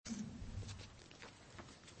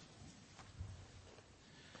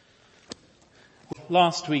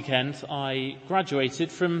last weekend I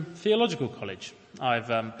graduated from theological college.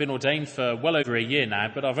 I've been ordained for well over a year now,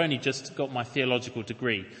 but I've only just got my theological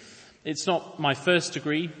degree. It's not my first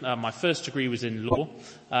degree. My first degree was in law,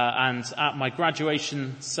 and at my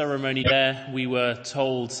graduation ceremony there, we were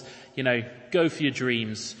told, go for your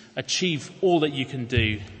dreams, achieve all that you can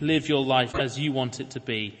do, live your life as you want it to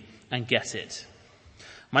be, and get it.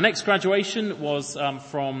 My next graduation was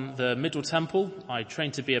from the Middle Temple. I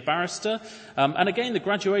trained to be a barrister. And again, the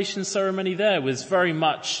graduation ceremony there was very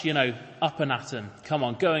much, up and at 'em. Come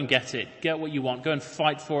on, go and get it. Get what you want. Go and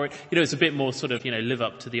fight for it. It's a bit more sort of, live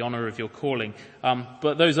up to the honour of your calling.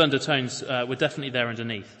 But those undertones were definitely there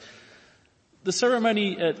underneath. The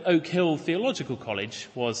ceremony at Oak Hill Theological College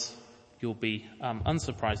was, you'll be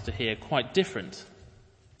unsurprised to hear, quite different.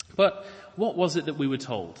 But what was it that we were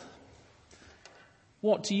told?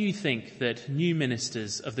 What do you think that new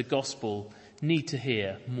ministers of the gospel need to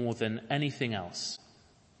hear more than anything else?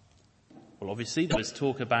 Well, obviously there was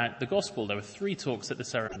talk about the gospel. There were 3 talks at the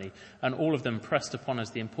ceremony, and all of them pressed upon us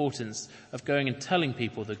the importance of going and telling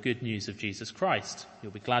people the good news of Jesus Christ.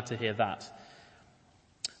 You'll be glad to hear that.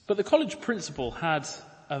 But the college principal had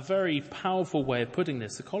a very powerful way of putting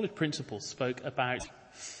this. The college principal spoke about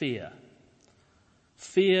fear.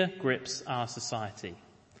 Fear grips our society.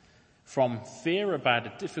 From fear about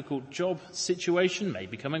a difficult job situation,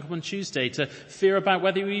 maybe coming up on Tuesday, to fear about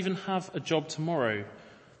whether you even have a job tomorrow,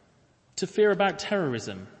 to fear about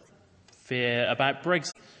terrorism, fear about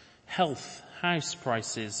Brexit, health, house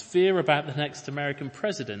prices, fear about the next American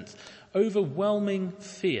president. Overwhelming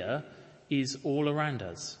fear is all around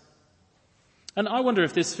us. And I wonder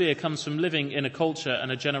if this fear comes from living in a culture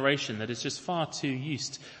and a generation that is just far too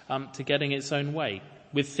used to getting its own way,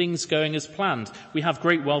 with things going as planned. We have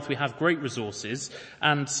great wealth, we have great resources,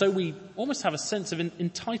 and so we almost have a sense of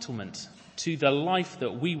entitlement to the life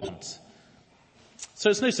that we want. So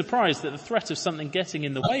it's no surprise that the threat of something getting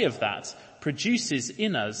in the way of that produces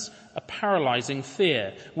in us a paralyzing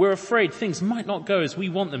fear. We're afraid things might not go as we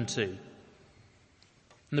want them to. And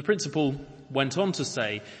the principal went on to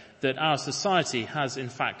say that our society has in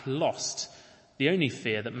fact lost the only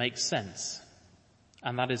fear that makes sense,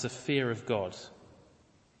 and that is a fear of God.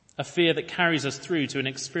 A fear that carries us through to an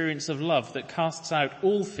experience of love that casts out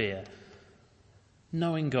all fear.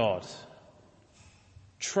 Knowing God.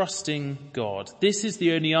 Trusting God. This is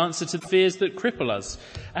the only answer to the fears that cripple us.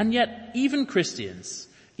 And yet, even Christians,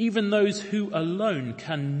 even those who alone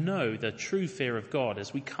can know the true fear of God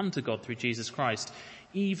as we come to God through Jesus Christ,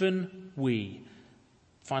 even we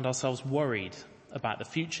find ourselves worried about the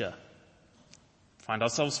future. Find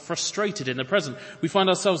ourselves frustrated in the present. We find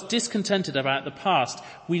ourselves discontented about the past.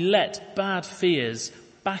 We let bad fears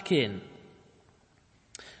back in.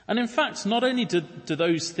 And in fact, not only do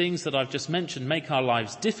those things that I've just mentioned make our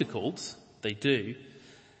lives difficult, they do,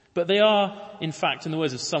 but they are, in fact, in the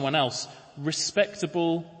words of someone else,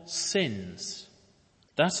 respectable sins.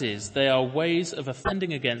 That is, they are ways of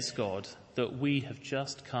offending against God that we have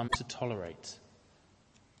just come to tolerate.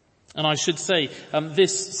 And I should say,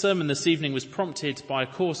 this sermon this evening was prompted by a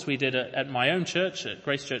course we did at my own church, at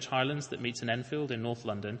Grace Church Highlands, that meets in Enfield in North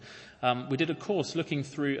London. We did a course looking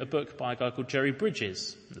through a book by a guy called Jerry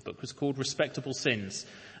Bridges. The book was called Respectable Sins.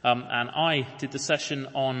 And I did the session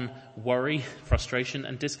on worry, frustration,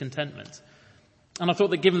 and discontentment. And I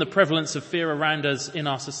thought that given the prevalence of fear around us in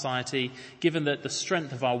our society, given that the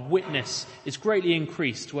strength of our witness is greatly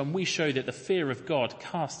increased when we show that the fear of God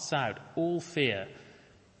casts out all fear,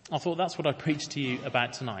 I thought that's what I preached to you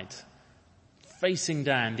about tonight. Facing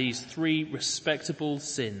down these 3 respectable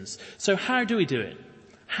sins. So how do we do it?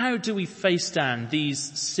 How do we face down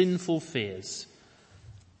these sinful fears?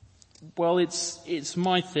 Well, it's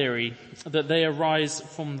my theory that they arise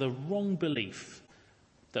from the wrong belief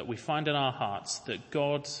that we find in our hearts that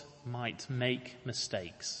God might make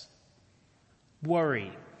mistakes.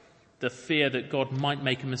 Worry, the fear that God might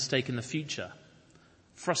make a mistake in the future.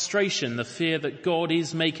 Frustration, the fear that God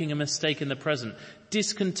is making a mistake in the present.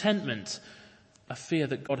 Discontentment, a fear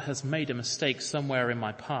that God has made a mistake somewhere in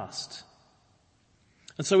my past.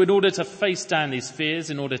 And so in order to face down these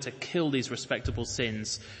fears, in order to kill these respectable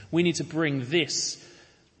sins, we need to bring this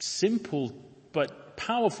simple but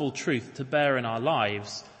powerful truth to bear in our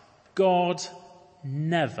lives. God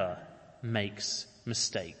never makes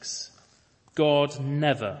mistakes. God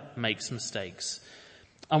never makes mistakes.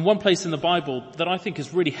 And one place in the Bible that I think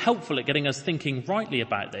is really helpful at getting us thinking rightly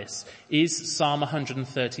about this is Psalm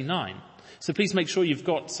 139. So please make sure you've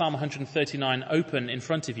got Psalm 139 open in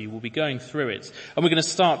front of you. We'll be going through it. And we're going to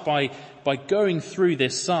start by going through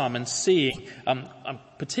this psalm and seeing,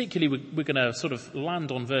 particularly we're going to sort of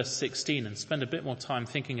land on verse 16 and spend a bit more time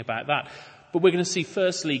thinking about that. But we're going to see,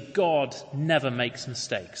 firstly, God never makes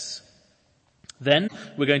mistakes. Then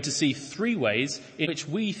we're going to see 3 ways in which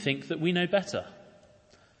we think that we know better.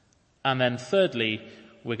 And then thirdly,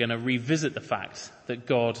 we're going to revisit the fact that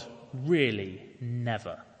God really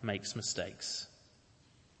never makes mistakes.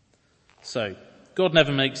 So, God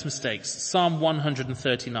never makes mistakes. Psalm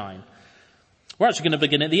 139. We're actually going to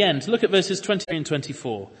begin at the end. Look at verses 23 and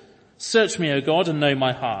 24. Search me, O God, and know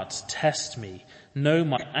my heart. Test me. Know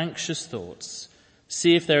my anxious thoughts.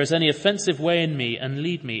 See if there is any offensive way in me, and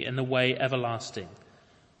lead me in the way everlasting.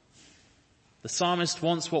 The psalmist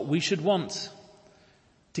wants what we should want.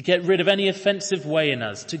 To get rid of any offensive way in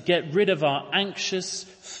us. To get rid of our anxious,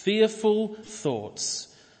 fearful thoughts.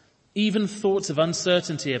 Even thoughts of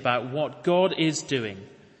uncertainty about what God is doing.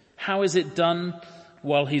 How is it done?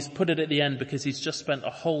 Well, he's put it at the end because he's just spent a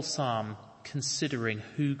whole psalm considering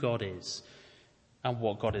who God is and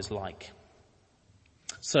what God is like.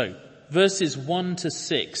 So, verses 1 to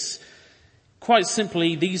 6, quite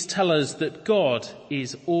simply, these tell us that God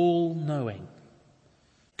is all-knowing.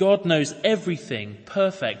 God knows everything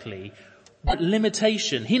perfectly, without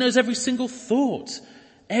limitation. He knows every single thought,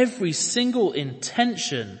 every single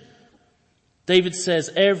intention. David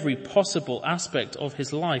says every possible aspect of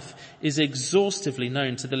his life is exhaustively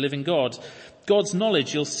known to the living God. God's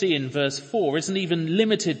knowledge, you'll see in verse 4, isn't even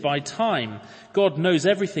limited by time. God knows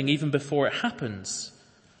everything even before it happens.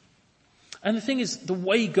 And the thing is, the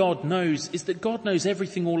way God knows is that God knows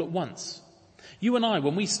everything all at once. You and I,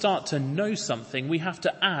 when we start to know something, we have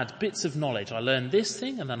to add bits of knowledge. I learn this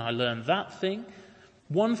thing and then I learn that thing,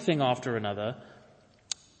 one thing after another.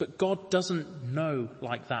 But God doesn't know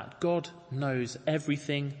like that. God knows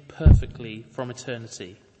everything perfectly from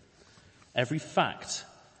eternity. Every fact,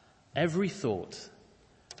 every thought,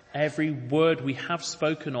 every word we have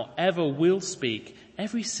spoken or ever will speak,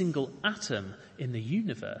 every single atom in the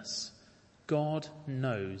universe, God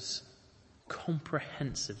knows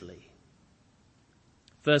comprehensively.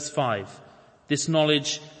 Verse 5, this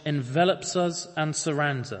knowledge envelops us and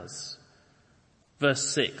surrounds us. Verse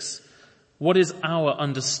 6, what is our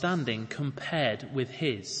understanding compared with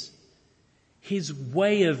his? His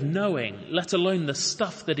way of knowing, let alone the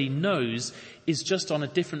stuff that he knows, is just on a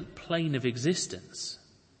different plane of existence.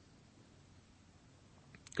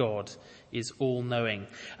 God is all-knowing.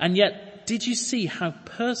 And yet, did you see how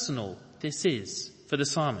personal this is for the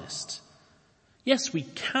psalmist? Yes, we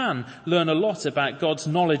can learn a lot about God's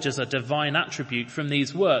knowledge as a divine attribute from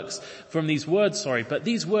these words, but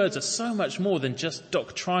these words are so much more than just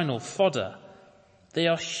doctrinal fodder. They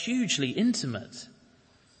are hugely intimate.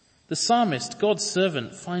 The psalmist, God's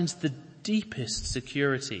servant, finds the deepest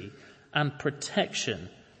security and protection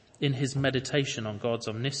in his meditation on God's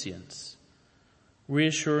omniscience.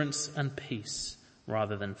 Reassurance and peace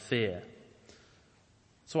rather than fear.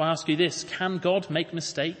 So I ask you this, can God make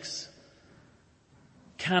mistakes?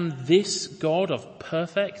 Can this God of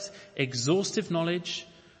perfect, exhaustive knowledge,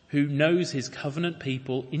 who knows his covenant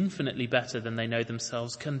people infinitely better than they know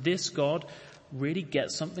themselves, can this God really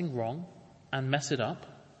get something wrong and mess it up?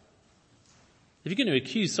 If you're going to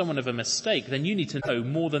accuse someone of a mistake, then you need to know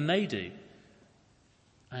more than they do.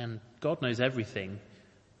 And God knows everything,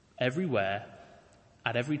 everywhere,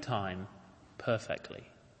 at every time, perfectly.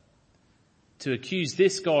 To accuse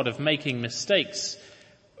this God of making mistakes,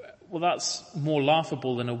 well, that's more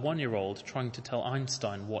laughable than a 1-year-old trying to tell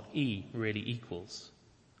Einstein what E really equals.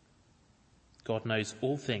 God knows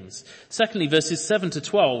all things. Secondly, verses 7 to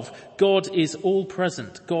 12, God is all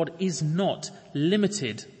present. God is not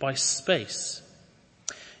limited by space.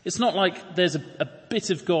 It's not like there's a bit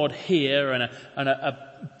of God here and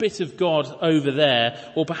a bit of God over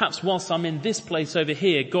there, or perhaps whilst I'm in this place over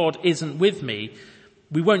here, God isn't with me.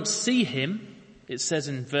 We won't see him. It says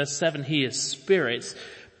in verse 7, he is spirit.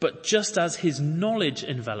 But just as his knowledge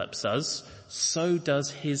envelops us, so does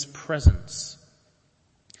his presence.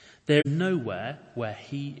 There's nowhere where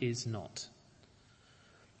he is not.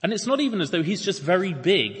 And it's not even as though he's just very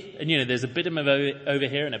big and, there's a bit of him over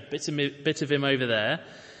here and a bit of him over there.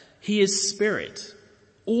 He is spirit.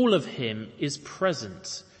 All of him is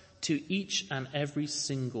present to each and every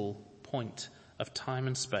single point of time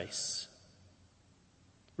and space.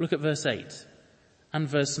 Look at verse 8. And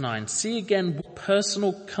verse 9, see again what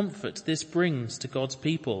personal comfort this brings to God's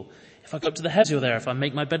people. If I go up to the heavens, you're there. If I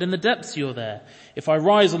make my bed in the depths, you're there. If I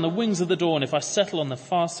rise on the wings of the dawn, if I settle on the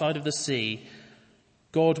far side of the sea,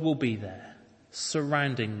 God will be there,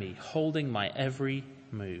 surrounding me, holding my every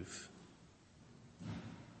move.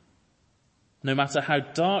 No matter how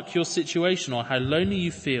dark your situation or how lonely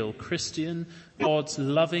you feel, Christian, God's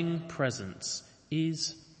loving presence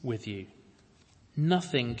is with you.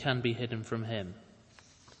 Nothing can be hidden from him.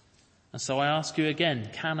 And so I ask you again,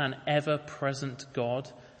 can an ever-present God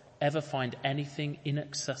ever find anything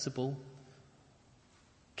inaccessible?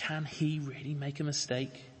 Can he really make a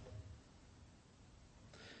mistake?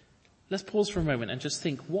 Let's pause for a moment and just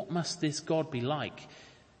think, what must this God be like?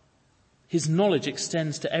 His knowledge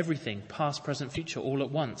extends to everything, past, present, future, all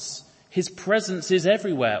at once. His presence is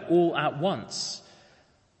everywhere, all at once.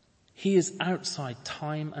 He is outside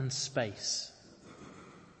time and space.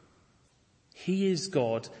 He is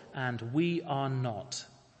God and we are not.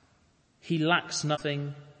 He lacks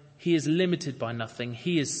nothing. He is limited by nothing.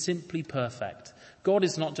 He is simply perfect. God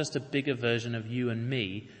is not just a bigger version of you and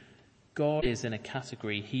me. God is in a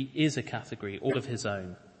category. He is a category all of his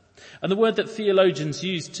own. And the word that theologians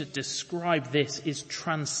use to describe this is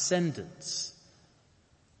transcendence.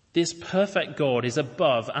 This perfect God is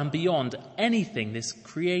above and beyond anything this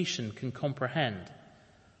creation can comprehend.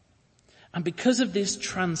 And because of this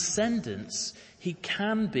transcendence, he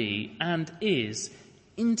can be and is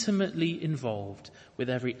intimately involved with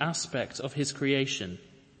every aspect of his creation.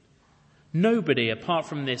 Nobody apart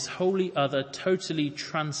from this wholly other, totally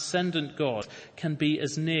transcendent God can be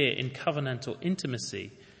as near in covenantal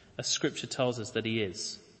intimacy as Scripture tells us that he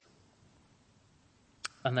is.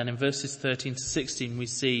 And then in verses 13 to 16 we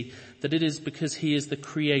see that it is because he is the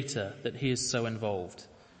creator that he is so involved.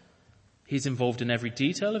 He's involved in every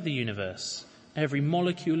detail of the universe, every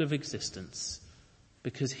molecule of existence,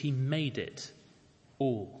 because he made it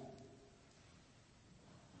all.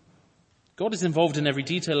 God is involved in every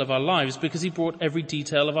detail of our lives because he brought every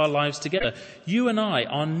detail of our lives together. You and I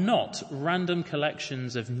are not random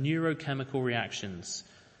collections of neurochemical reactions,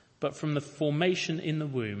 but from the formation in the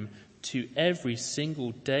womb to every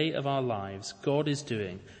single day of our lives, God is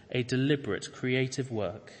doing a deliberate creative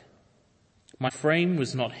work. My frame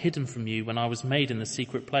was not hidden from you when I was made in the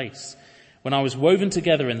secret place. When I was woven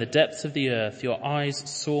together in the depths of the earth, your eyes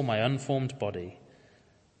saw my unformed body.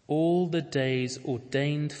 All the days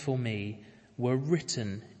ordained for me were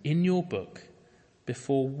written in your book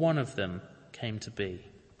before one of them came to be.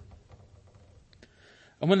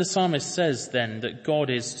 And when the psalmist says then that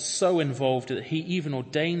God is so involved that he even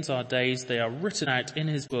ordains our days, they are written out in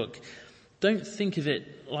his book, don't think of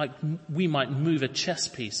it like we might move a chess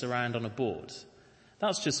piece around on a board.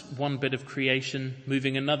 That's just one bit of creation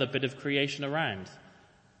moving another bit of creation around.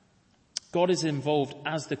 God is involved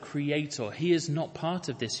as the creator. He is not part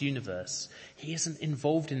of this universe. He isn't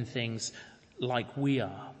involved in things like we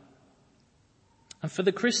are. And for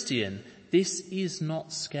the Christian, this is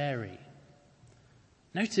not scary.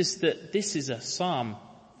 Notice that this is a psalm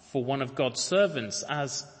for one of God's servants,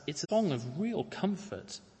 as it's a song of real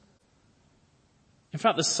comfort. In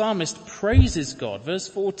fact, the psalmist praises God, verse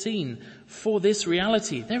 14, for this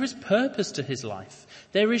reality. There is purpose to his life.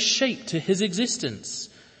 There is shape to his existence.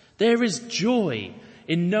 There is joy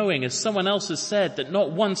in knowing, as someone else has said, that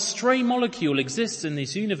not one stray molecule exists in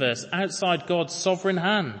this universe outside God's sovereign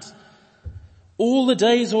hand. All the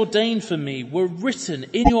days ordained for me were written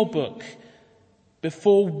in your book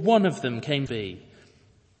before one of them came to be.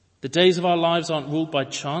 The days of our lives aren't ruled by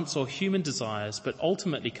chance or human desires, but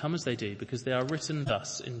ultimately come as they do because they are written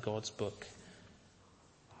thus in God's book.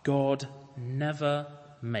 God never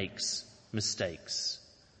makes mistakes.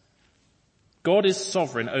 God is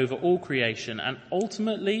sovereign over all creation, and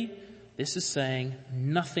ultimately, this is saying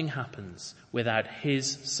nothing happens without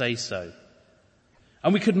his say-so.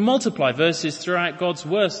 And we could multiply verses throughout God's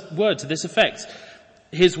word to this effect.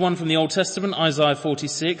 Here's one from the Old Testament, Isaiah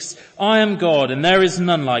 46. I am God, and there is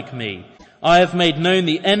none like me. I have made known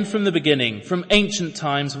the end from the beginning, from ancient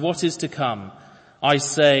times what is to come. I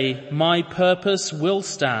say, my purpose will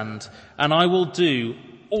stand, and I will do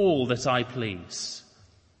all that I please.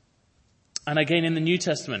 And again in the New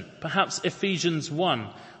Testament, perhaps Ephesians 1,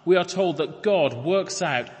 we are told that God works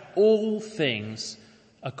out all things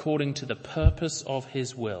according to the purpose of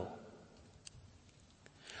his will.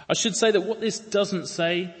 I should say that what this doesn't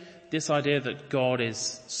say, this idea that God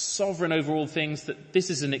is sovereign over all things, that this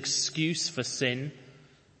is an excuse for sin.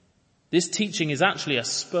 This teaching is actually a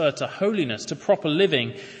spur to holiness, to proper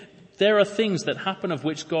living. There are things that happen of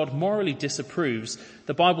which God morally disapproves.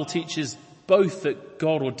 The Bible teaches both that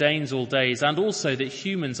God ordains all days and also that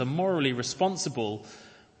humans are morally responsible.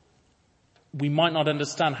 We might not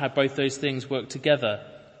understand how both those things work together,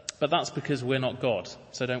 but that's because we're not God,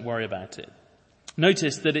 so don't worry about it.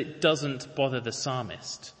 Notice that it doesn't bother the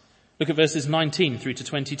psalmist. Look at verses 19 through to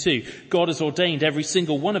 22. God has ordained every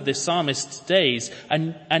single one of this psalmist's days,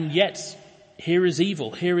 and yet here is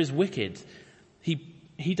evil, here is wicked.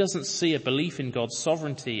 He doesn't see a belief in God's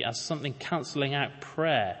sovereignty as something cancelling out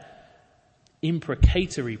prayer,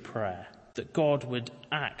 imprecatory prayer, that God would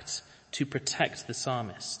act to protect the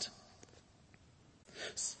psalmist.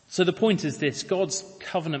 So the point is this: God's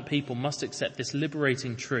covenant people must accept this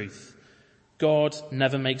liberating truth. God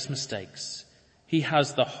never makes mistakes. He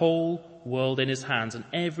has the whole world in his hands, and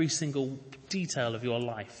every single detail of your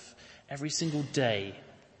life, every single day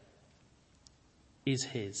is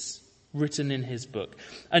his, written in his book.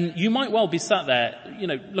 And you might well be sat there,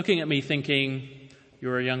 looking at me thinking,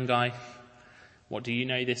 you're a young guy. What do you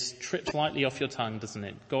know? This trips lightly off your tongue, doesn't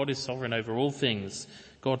it? God is sovereign over all things.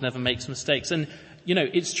 God never makes mistakes. And,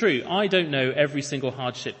 it's true. I don't know every single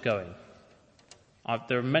hardship going.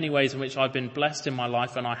 There are many ways in which I've been blessed in my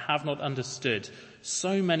life, and I have not understood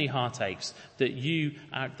so many heartaches that you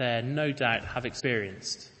out there no doubt have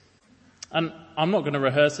experienced. And I'm not going to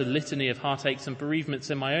rehearse a litany of heartaches and bereavements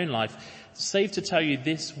in my own life, save to tell you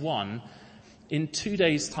this one: in 2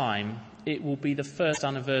 days' time, it will be the first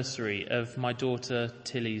anniversary of my daughter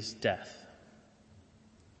Tilly's death.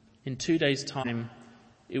 In 2 days' time,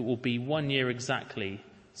 it will be 1 year exactly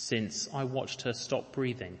since I watched her stop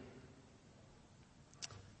breathing.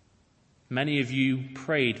 Many of you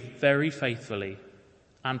prayed very faithfully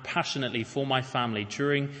and passionately for my family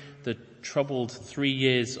during the troubled 3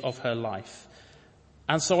 years of her life.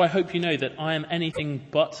 And so I hope you know that I am anything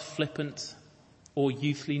but flippant or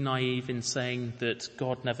youthfully naive in saying that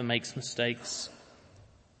God never makes mistakes.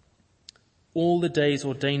 All the days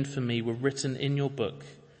ordained for me were written in your book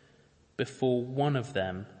before one of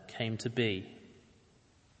them came to be.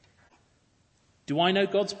 Do I know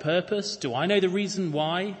God's purpose? Do I know the reason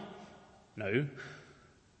why? No.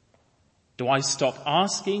 Do I stop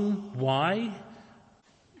asking why?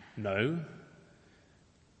 No.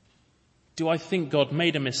 Do I think God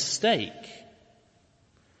made a mistake?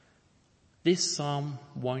 This psalm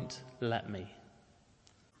won't let me.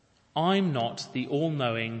 I'm not the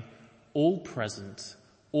all-knowing, all-present,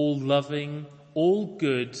 all-loving,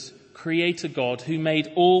 all-good Creator God who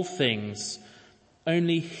made all things.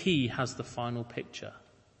 Only he has the final picture.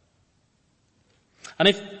 And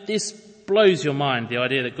if this blows your mind, the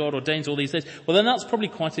idea that God ordains all these things, well then that's probably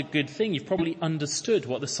quite a good thing. You've probably understood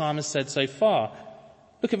what the psalmist said so far.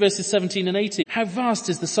 Look at verses 17 and 18. How vast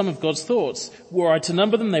is the sum of God's thoughts? Were I to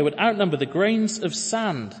number them, they would outnumber the grains of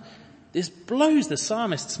sand. This blows the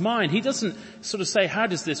psalmist's mind. He doesn't sort of say, how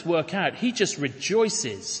does this work out? He just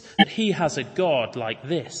rejoices that he has a God like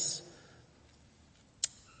this.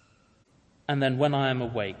 And then when I am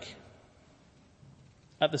awake,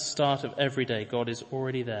 at the start of every day, God is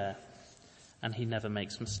already there, and he never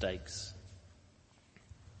makes mistakes.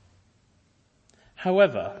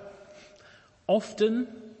 However, often,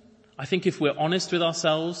 I think if we're honest with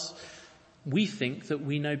ourselves, we think that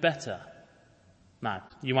we know better. Now,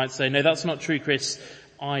 you might say, no, that's not true, Chris.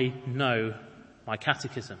 I know my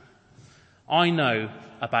catechism. I know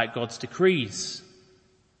about God's decrees.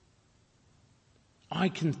 I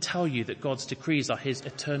can tell you that God's decrees are his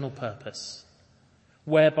eternal purpose,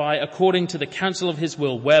 whereby, according to the counsel of his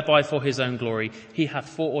will, whereby for his own glory, he hath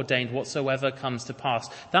foreordained whatsoever comes to pass.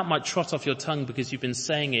 That might trot off your tongue because you've been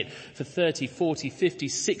saying it for 30, 40, 50,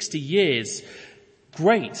 60 years.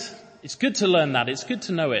 Great. It's good to learn that. It's good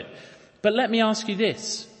to know it. But let me ask you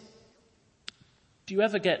this. Do you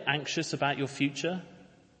ever get anxious about your future?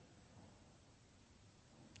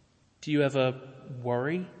 Do you ever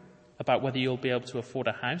worry about whether you'll be able to afford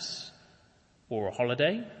a house or a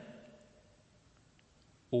holiday?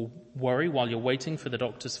 Or worry while you're waiting for the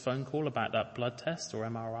doctor's phone call about that blood test or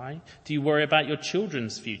MRI? Do you worry about your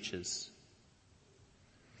children's futures?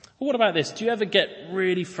 Or what about this? Do you ever get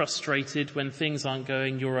really frustrated when things aren't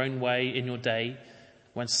going your own way in your day?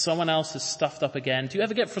 When someone else has stuffed up again? Do you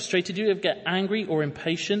ever get frustrated? Do you ever get angry or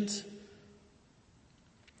impatient?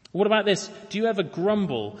 What about this? Do you ever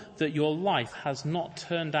grumble that your life has not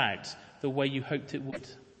turned out the way you hoped it would?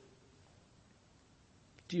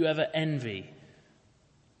 Do you ever envy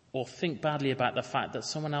or think badly about the fact that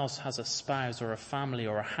someone else has a spouse or a family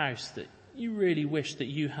or a house that you really wish that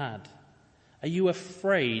you had? Are you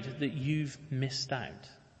afraid that you've missed out?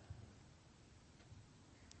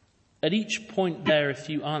 At each point there, if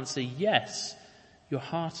you answer yes, your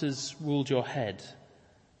heart has ruled your head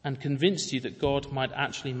and convinced you that God might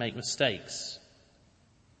actually make mistakes.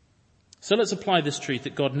 So let's apply this truth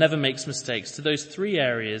that God never makes mistakes to those three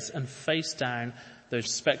areas and face down those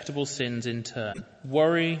respectable sins in turn: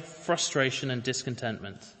 worry, frustration, and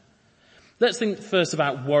discontentment. Let's think first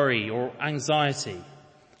about worry or anxiety.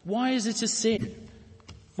 Why is it a sin?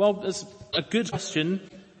 Well, that's a good question.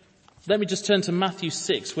 Let me just turn to Matthew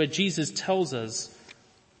 6, where Jesus tells us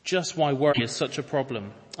just why worry is such a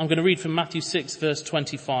problem. I'm going to read from Matthew 6, verse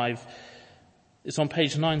 25. It's on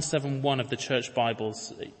page 971 of the church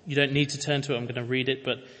Bibles. You don't need to turn to it. I'm going to read it,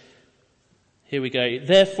 but Here we go.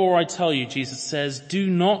 Therefore I tell you, Jesus says, do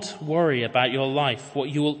not worry about your life, what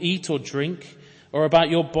you will eat or drink, or about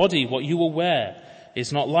your body, what you will wear.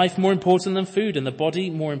 Is not life more important than food, and the body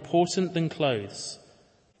more important than clothes?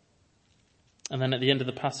 And then at the end of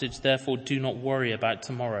the passage, therefore do not worry about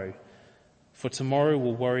tomorrow, for tomorrow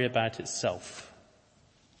will worry about itself.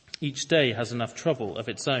 Each day has enough trouble of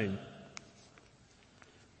its own.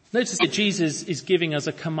 Notice that Jesus is giving us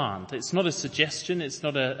a command. It's not a suggestion, it's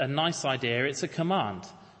not a nice idea, it's a command.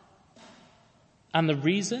 And the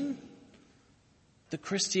reason? The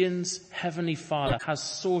Christian's Heavenly Father has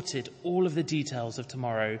sorted all of the details of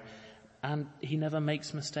tomorrow, and he never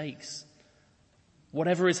makes mistakes.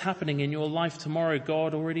 Whatever is happening in your life tomorrow,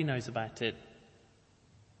 God already knows about it.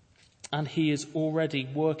 And he is already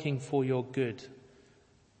working for your good.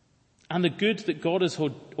 And the good that God has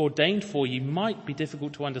ordained for you might be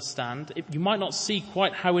difficult to understand. You might not see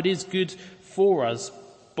quite how it is good for us,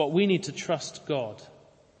 but we need to trust God.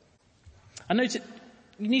 And note it,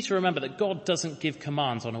 you need to remember that God doesn't give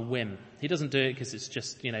commands on a whim. He doesn't do it because it's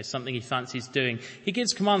just, something he fancies doing. He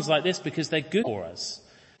gives commands like this because they're good for us.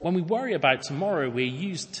 When we worry about tomorrow, we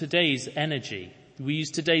use today's energy. We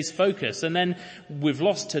use today's focus, and then we've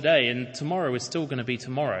lost today, and tomorrow is still going to be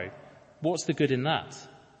tomorrow. What's the good in that?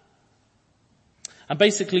 And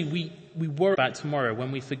basically, we worry about tomorrow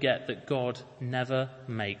when we forget that God never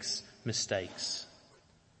makes mistakes.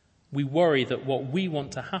 We worry that what we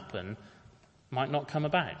want to happen might not come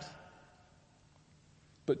about.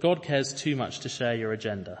 But God cares too much to share your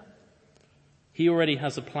agenda. He already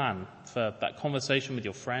has a plan for that conversation with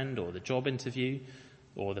your friend, or the job interview,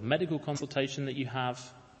 or the medical consultation that you have.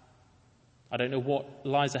 I don't know what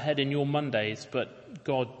lies ahead in your Mondays, but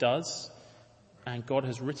God does, and God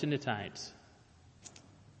has written it out,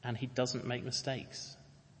 and he doesn't make mistakes.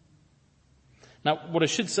 Now, what I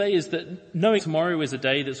should say is that knowing tomorrow is a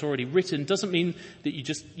day that's already written doesn't mean that you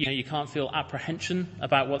just, you can't feel apprehension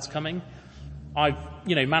about what's coming. I've,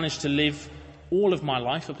 managed to live all of my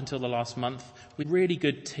life up until the last month with really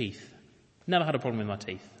good teeth. Never had a problem with my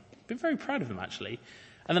teeth. Been very proud of them, actually.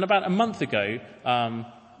 And then about a month ago,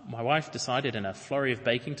 my wife decided in a flurry of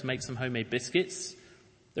baking to make some homemade biscuits.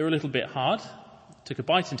 They were a little bit hard. Took a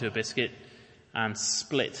bite into a biscuit and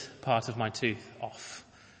split part of my tooth off.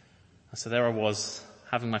 And so there I was,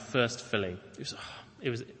 having my first filling. It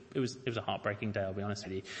was a heartbreaking day, I'll be honest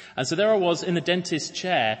with you. And so there I was in the dentist's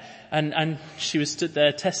chair, and she was stood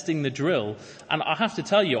there testing the drill. And I have to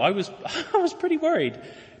tell you, I was pretty worried.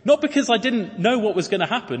 Not because I didn't know what was going to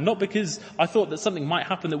happen, not because I thought that something might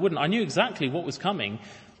happen that wouldn't. I knew exactly what was coming.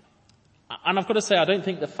 And I've got to say, I don't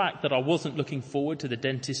think the fact that I wasn't looking forward to the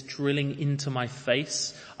dentist drilling into my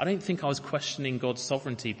face, I don't think I was questioning God's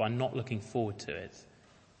sovereignty by not looking forward to it.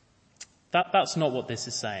 That's not what this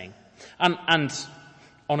is saying. And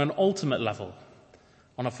on an ultimate level,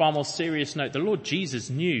 on a far more serious note, the Lord Jesus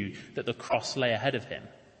knew that the cross lay ahead of him.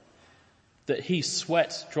 That he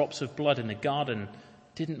sweat drops of blood in the garden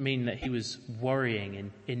didn't mean that he was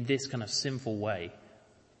worrying in this kind of sinful way.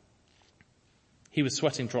 He was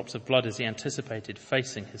sweating drops of blood as he anticipated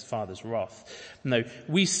facing his Father's wrath. No,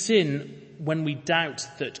 we sin when we doubt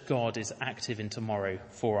that God is active in tomorrow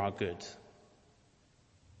for our good.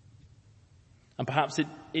 And perhaps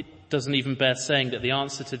it doesn't even bear saying that the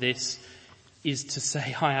answer to this is to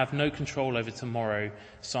say, I have no control over tomorrow,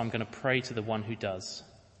 so I'm going to pray to the one who does.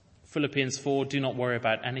 Philippians 4, do not worry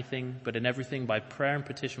about anything, but in everything by prayer and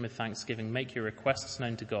petition with thanksgiving, make your requests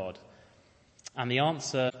known to God. And the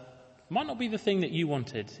answer might not be the thing that you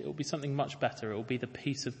wanted. It will be something much better. It will be the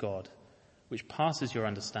peace of God, which passes your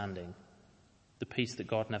understanding, the peace that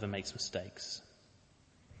God never makes mistakes.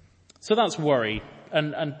 So that's worry,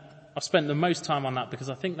 and I've spent the most time on that because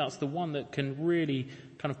I think that's the one that can really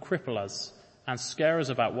kind of cripple us and scare us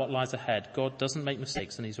about what lies ahead. God doesn't make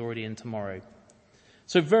mistakes, and he's already in tomorrow.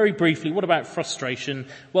 So very briefly, what about frustration?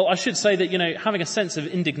 Well, I should say that, having a sense of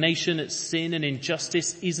indignation at sin and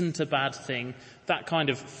injustice isn't a bad thing. That kind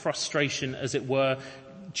of frustration, as it were,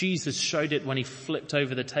 Jesus showed it when he flipped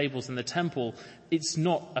over the tables in the temple. It's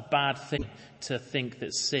not a bad thing to think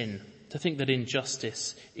that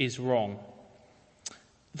injustice is wrong.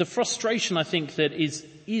 The frustration, I think, that is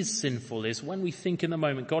sinful is when we think in the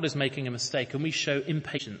moment God is making a mistake and we show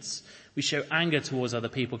impatience. We show anger towards other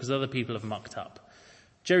people because other people have mucked up.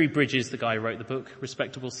 Jerry Bridges, the guy who wrote the book,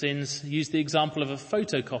 Respectable Sins, used the example of a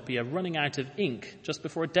photocopier running out of ink just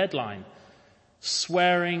before a deadline.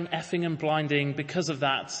 Swearing, effing and blinding because of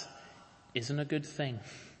that isn't a good thing.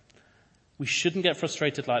 We shouldn't get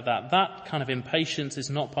frustrated like that. That kind of impatience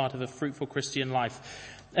is not part of a fruitful Christian life.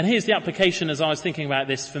 And here's the application as I was thinking about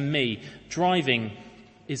this for me. Driving,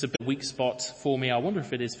 is a bit weak spot for me. I wonder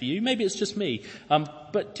if it is for you. Maybe it's just me.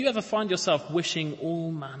 But do you ever find yourself wishing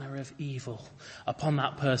all manner of evil upon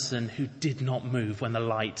that person who did not move when the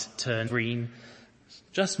light turned green?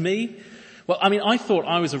 Just me? Well, I thought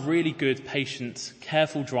I was a really good, patient,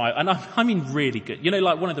 careful driver. And I mean really good. You know,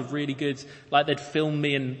 like one of the really good, like they'd film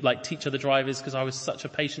me and like teach other drivers because I was such a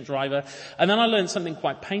patient driver. And then I learned something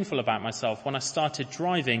quite painful about myself when I started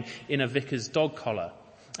driving in a vicar's dog collar.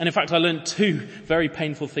 And in fact, I learned two very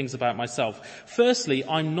painful things about myself. Firstly,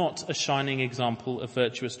 I'm not a shining example of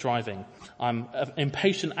virtuous driving. I'm an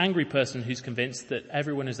impatient, angry person who's convinced that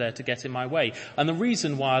everyone is there to get in my way. And the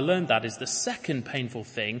reason why I learned that is the second painful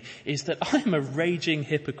thing is that I'm a raging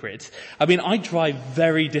hypocrite. I drive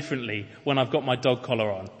very differently when I've got my dog collar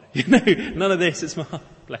on. You know, none of this, it's my,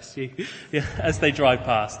 bless you, yeah, as they drive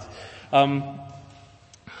past.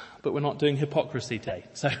 But we're not doing hypocrisy today.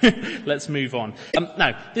 So let's move on.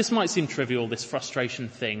 Now, this might seem trivial, this frustration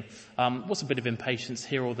thing. What's a bit of impatience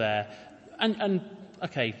here or there? And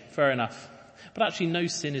okay, fair enough. But actually no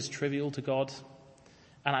sin is trivial to God.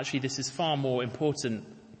 And actually this is far more important.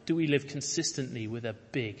 Do we live consistently with a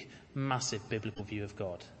big, massive biblical view of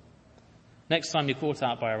God? Next time you're caught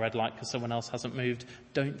out by a red light because someone else hasn't moved,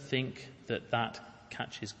 don't think that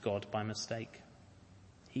catches God by mistake.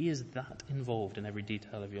 He is that involved in every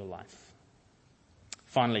detail of your life.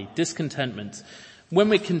 Finally, discontentment. When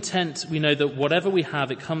we're content, we know that whatever we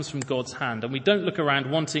have, it comes from God's hand, and we don't look around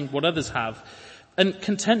wanting what others have. And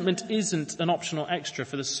contentment isn't an optional extra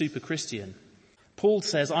for the super Christian. Paul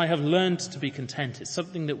says, I have learned to be content. It's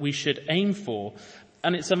something that we should aim for,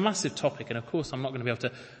 and it's a massive topic, and of course I'm not going to be able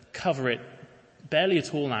to cover it barely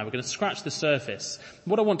at all now. We're going to scratch the surface.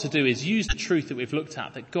 What I want to do is use the truth that we've looked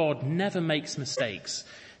at, that God never makes mistakes,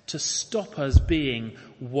 to stop us being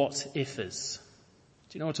what-ifers.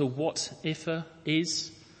 Do you know what a what-ifer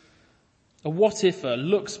is? A what-ifer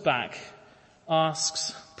looks back,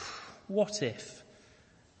 asks, what if?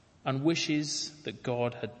 And wishes that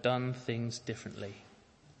God had done things differently.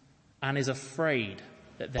 And is afraid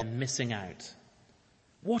that they're missing out.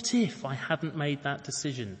 What if I hadn't made that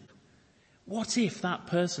decision? What if that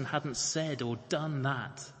person hadn't said or done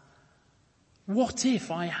that? What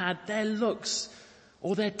if I had their looks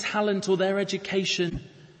or their talent or their education?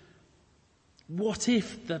 What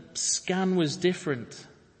if the scan was different?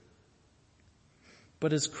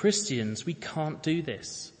 But as Christians, we can't do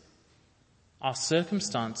this. Our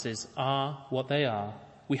circumstances are what they are.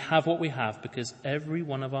 We have what we have because every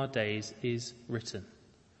one of our days is written.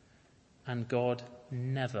 And God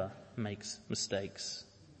never makes mistakes.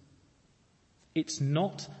 It's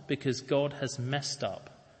not because God has messed up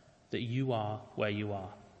that you are where you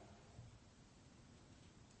are.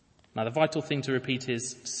 Now, the vital thing to repeat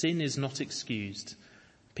is sin is not excused.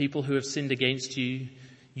 People who have sinned against you,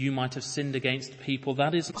 you might have sinned against people.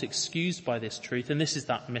 That is not excused by this truth. And this is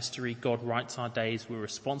that mystery. God writes our days. We're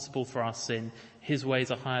responsible for our sin. His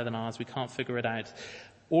ways are higher than ours. We can't figure it out.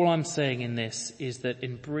 All I'm saying in this is that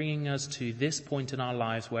in bringing us to this point in our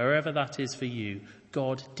lives, wherever that is for you,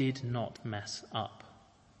 God did not mess up.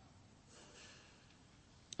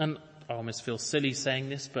 And I almost feel silly saying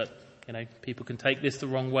this, but, people can take this the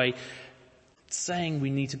wrong way. Saying we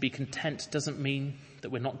need to be content doesn't mean that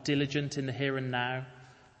we're not diligent in the here and now.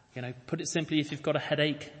 Put it simply, if you've got a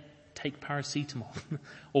headache, take paracetamol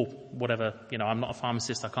or whatever. I'm not a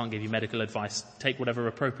pharmacist. I can't give you medical advice. Take whatever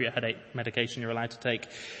appropriate headache medication you're allowed to take.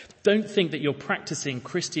 Don't think that you're practicing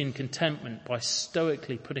Christian contentment by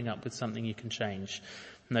stoically putting up with something you can change.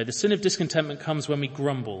 No, the sin of discontentment comes when we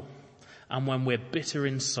grumble and when we're bitter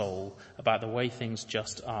in soul about the way things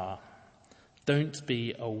just are. Don't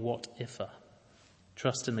be a what-ifer.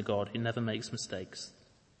 Trust in the God who never makes mistakes.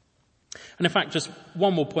 And in fact, just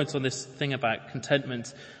one more point on this thing about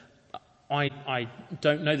contentment. I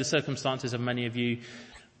don't know the circumstances of many of you.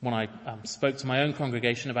 When I spoke to my own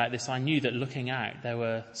congregation about this, I knew that looking out, there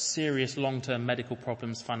were serious long-term medical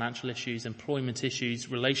problems, financial issues, employment issues,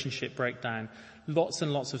 relationship breakdown, lots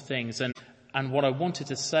and lots of things. And what I wanted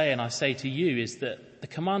to say, and I say to you, is that the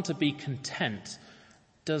command to be content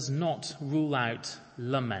does not rule out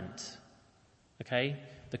lament. Okay?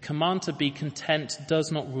 The command to be content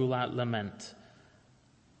does not rule out lament.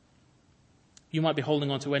 You might be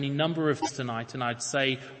holding on to any number of things tonight, and I'd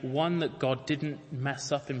say, one, that God didn't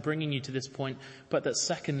mess up in bringing you to this point, but that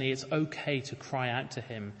secondly, it's okay to cry out to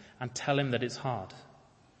him and tell him that it's hard.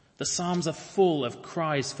 The Psalms are full of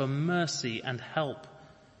cries for mercy and help.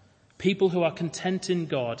 People who are content in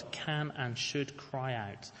God can and should cry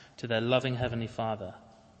out to their loving Heavenly Father.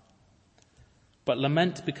 But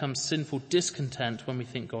lament becomes sinful discontent when we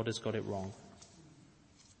think God has got it wrong.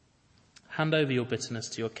 Hand over your bitterness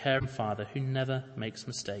to your caring Father who never makes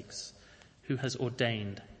mistakes, who has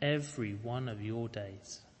ordained every one of your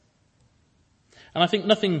days. And I think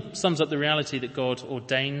nothing sums up the reality that God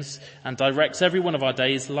ordains and directs every one of our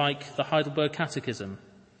days like the Heidelberg Catechism.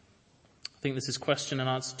 I think this is question and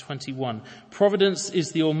answer 21. Providence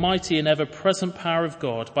is the almighty and ever-present power of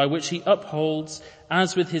God by which he upholds,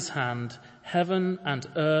 as with his hand, heaven and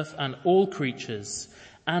earth and all creatures,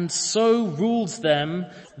 and so rules them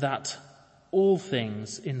that all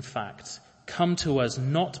things, in fact, come to us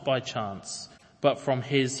not by chance, but from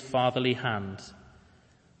his fatherly hand.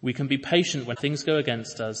 We can be patient when things go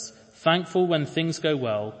against us, thankful when things go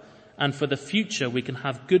well, and for the future we can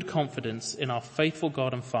have good confidence in our faithful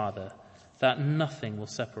God and Father that nothing will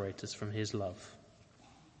separate us from his love.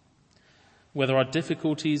 Whether our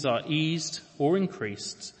difficulties are eased or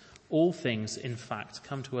increased, all things, in fact,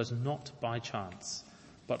 come to us not by chance,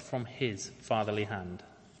 but from his fatherly hand.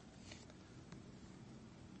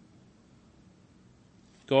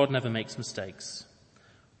 God never makes mistakes.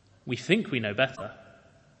 We think we know better,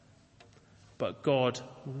 but God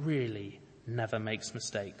really never makes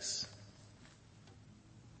mistakes.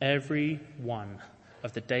 Every one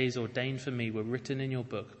of the days ordained for me were written in your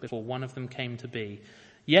book before one of them came to be.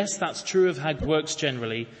 Yes, that's true of how it works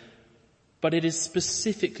generally, but it is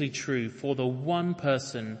specifically true for the one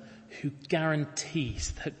person who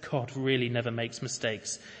guarantees that God really never makes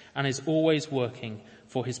mistakes and is always working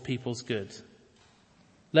for his people's good.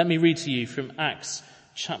 Let me read to you from Acts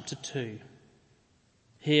chapter 2.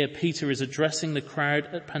 Here Peter is addressing the crowd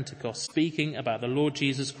at Pentecost, speaking about the Lord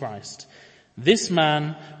Jesus Christ. This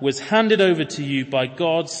man was handed over to you by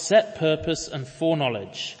God's set purpose and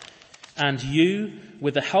foreknowledge, and you,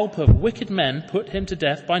 with the help of wicked men, put him to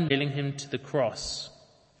death by nailing him to the cross.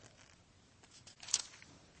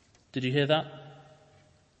 Did you hear that?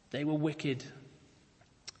 They were wicked.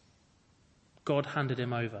 God handed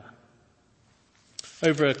him over.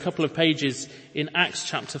 Over a couple of pages in Acts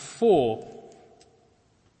chapter 4,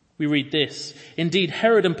 we read this. Indeed,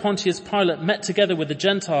 Herod and Pontius Pilate met together with the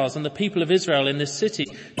Gentiles and the people of Israel in this city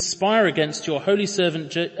to conspire against your holy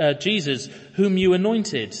servant Jesus, whom you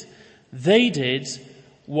anointed. They did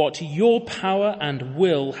what your power and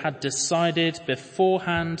will had decided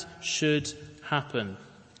beforehand should happen.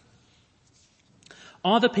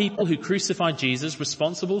 Are the people who crucified Jesus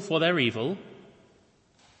responsible for their evil?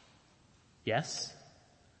 Yes.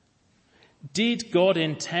 Did God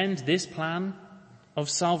intend this plan of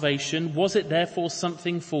salvation? Was it therefore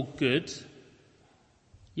something for good?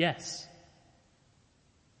 Yes.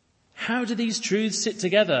 How do these truths sit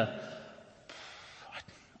together?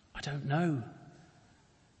 I don't know.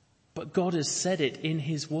 But God has said it in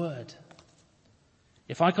his word.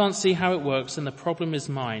 If I can't see how it works, then the problem is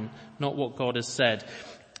mine, not what God has said.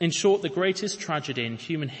 In short, the greatest tragedy in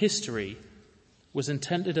human history was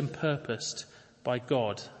intended and purposed by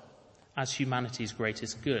God as humanity's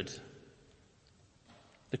greatest good.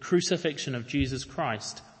 The crucifixion of Jesus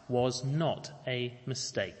Christ was not a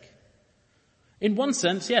mistake. In one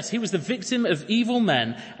sense, yes, he was the victim of evil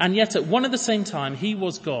men, and yet at one and the same time, he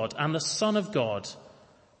was God and the Son of God,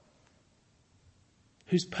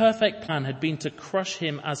 whose perfect plan had been to crush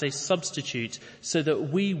him as a substitute so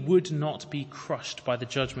that we would not be crushed by the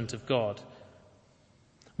judgment of God.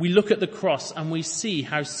 We look at the cross and we see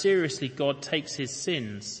how seriously God takes his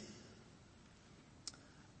sins.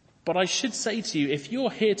 But I should say to you, if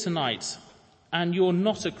you're here tonight and you're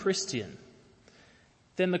not a Christian,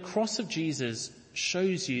 then the cross of Jesus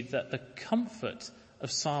shows you that the comfort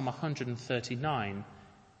of Psalm 139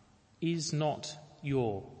 is not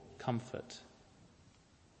your comfort.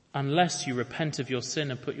 Unless you repent of your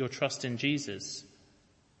sin and put your trust in Jesus.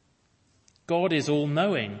 God is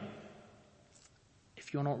all-knowing.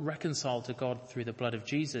 If you're not reconciled to God through the blood of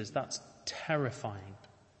Jesus, that's terrifying.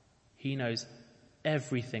 He knows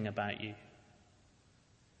everything about you.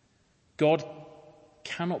 God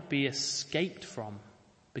cannot be escaped from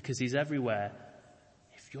because he's everywhere.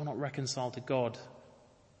 If you're not reconciled to God,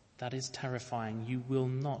 that is terrifying. You will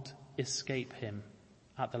not escape him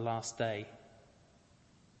at the last day.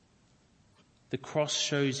 The cross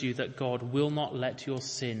shows you that God will not let your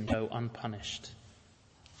sin go unpunished.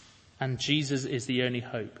 And Jesus is the only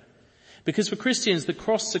hope. Because for Christians, the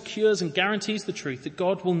cross secures and guarantees the truth that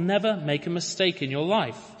God will never make a mistake in your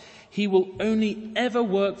life. He will only ever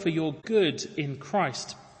work for your good in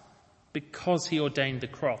Christ because he ordained the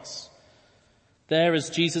cross. There,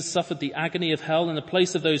 as Jesus suffered the agony of hell in the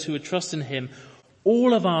place of those who would trust in him,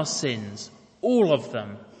 all of our sins, all of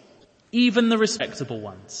them, even the respectable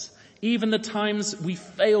ones, even the times we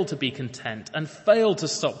fail to be content and fail to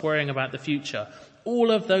stop worrying about the future,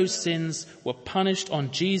 All of those sins were punished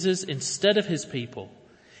on Jesus instead of his people.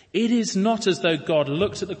 It is not as though God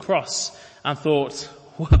looked at the cross and thought,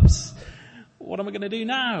 whoops, what am I going to do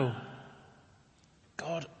now?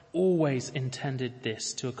 God always intended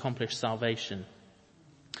this to accomplish salvation.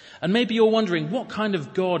 And maybe you're wondering, what kind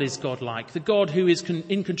of God is God like? The God who is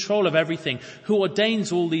in control of everything, who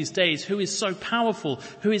ordains all these days, who is so powerful,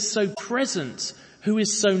 who is so present, who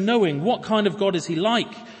is so knowing. What kind of God is he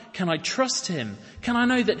like? Can I trust him? Can I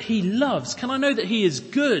know that he loves? Can I know that he is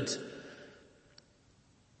good?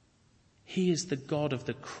 He is the God of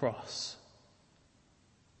the cross.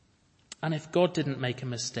 And if God didn't make a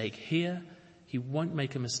mistake here, he won't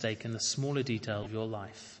make a mistake in the smaller detail of your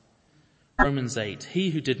life. Romans 8, he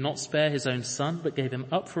who did not spare his own son, but gave him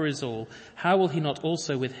up for us all, how will he not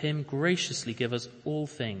also with him graciously give us all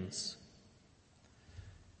things?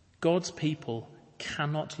 God's people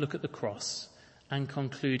cannot look at the cross and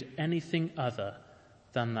conclude anything other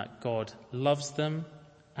than that God loves them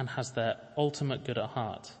and has their ultimate good at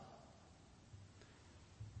heart.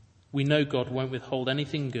 We know God won't withhold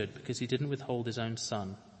anything good because he didn't withhold his own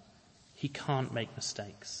son. He can't make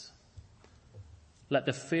mistakes. Let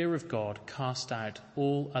the fear of God cast out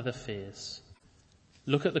all other fears.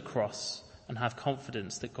 Look at the cross and have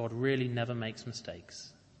confidence that God really never makes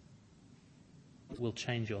mistakes. It will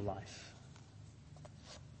change your life.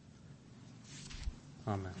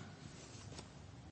 Amen.